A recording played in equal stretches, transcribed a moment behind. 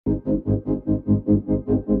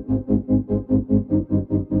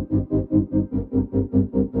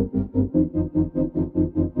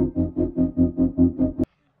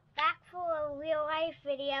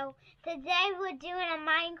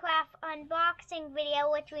unboxing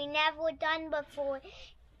video, which we never done before.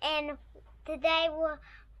 And today we're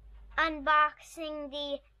unboxing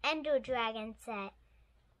the Ender Dragon set.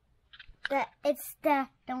 It's the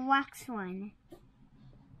deluxe one.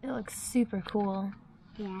 It looks super cool.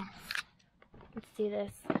 Yeah. Let's do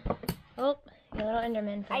this. Oh, your little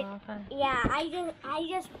Enderman fell off, huh? Yeah, I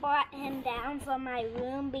just brought him down from my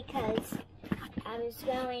room because I was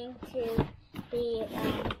going to be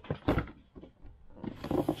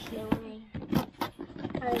filming.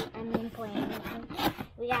 Playing with him.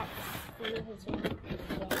 We got to see his room.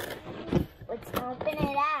 Yeah. Let's open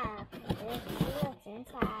it up. Let's see what's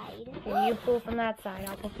inside. Here, you pull from that side.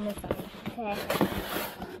 I'll pull from this side. Okay.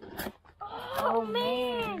 Oh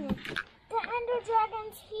man! The Ender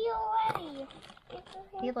Dragon's here already.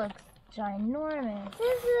 He looks ginormous.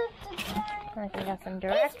 This is the giant. I think we got some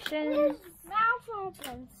directions. His mouth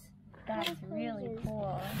opens. That's really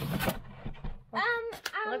cool.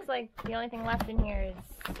 It looks like the only thing left in here is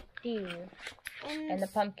Steve and the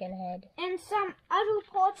pumpkin head. And some other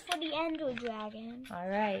parts for the Ender Dragon.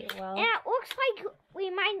 Alright, well. And it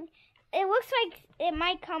looks like it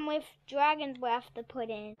might come with dragon's breath to put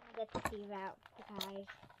in. Get the Steve out, guys.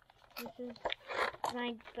 This is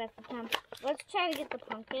my best attempt. Let's try to get the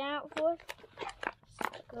pumpkin out first.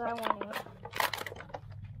 Cause I want it.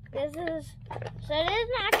 This is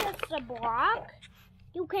not just a block.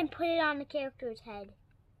 You can put it on the character's head.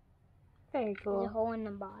 Very cool. There's a hole in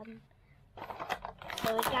the bottom.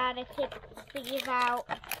 So we gotta take the sleeve out.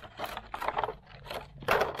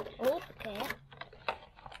 Okay.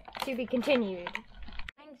 To be continued.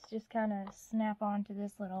 Things just kind of snap onto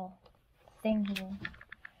this little thing here.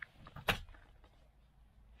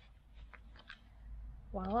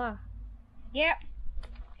 Voila. Yep.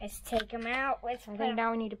 Let's take him out. I think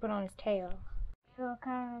now we need to put on his tail. Here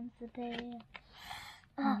comes the tail.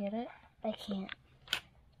 Can you get it? I can't.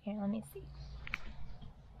 Here, let me see.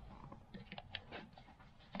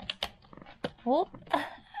 Oh.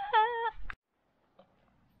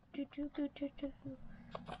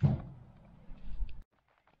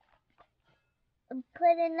 I'm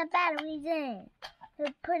putting the batteries in.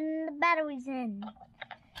 We're putting the batteries in.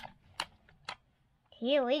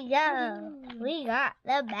 Here we go. We got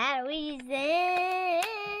the batteries in.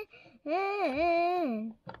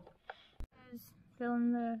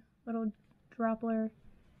 Filling the little dropper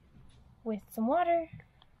with some water.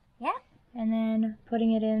 Yeah. And then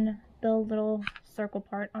putting it in the little circle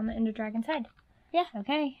part on the Ender Dragon's head. Yeah.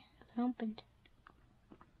 Okay. Opened.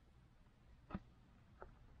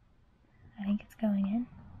 I think it's going in.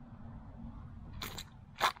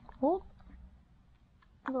 Oh.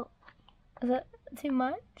 Look. Is that too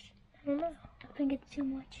much? I don't know. I think it's too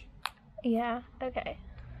much. Yeah. Okay.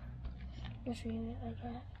 Just read it like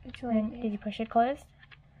that. It's And did you push it closed?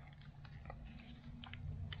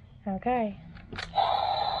 Okay.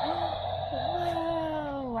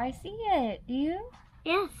 Whoa! I see it. Do you?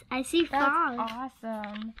 Yes, I see That's fog.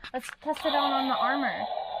 awesome. Let's test it out on the armor.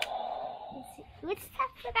 Let's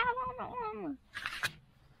test it out on the armor.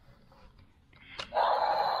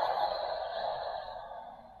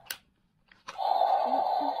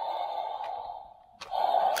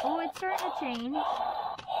 Oh, it's starting to change.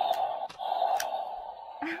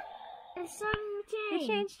 It's starting to change. It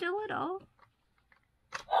changed a little.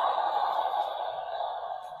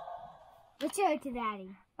 Let's show it to Daddy.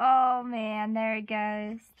 Oh man, there it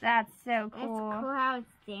goes. That's so cool. It's cool how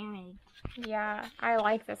it's damaged. Yeah, I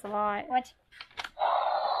like this a lot. What?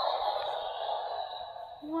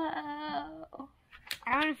 Whoa. I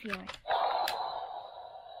want to feel it.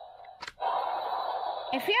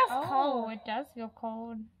 It feels cold. It does feel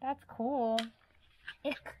cold. That's cool.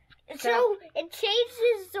 So it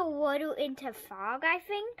changes the water into fog, I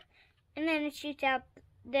think, and then it shoots out.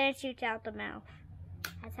 The mouth.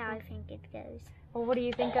 That's how I think it goes. Well, what do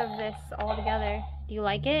you think of this all together? Do you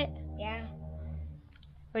like it? Yeah.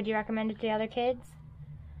 Would you recommend it to other kids?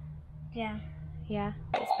 Yeah. Yeah,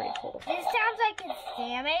 it's pretty cool. This sounds like it's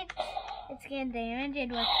damaged. It's getting damaged,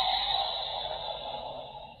 and look,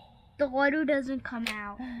 the water doesn't come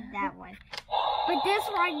out that one, but this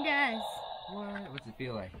one does. What? What's it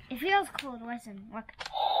feel like? It feels cold. Listen, look.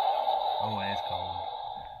 Oh, it is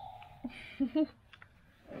cold.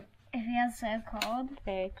 It feels so cold.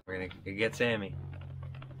 Very We're gonna go get Sammy.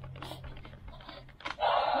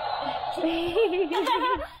 Very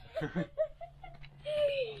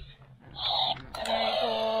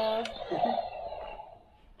cool.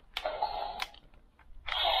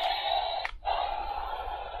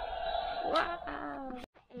 Wow.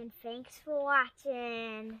 And thanks for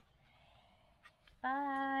watching.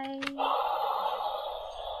 Bye.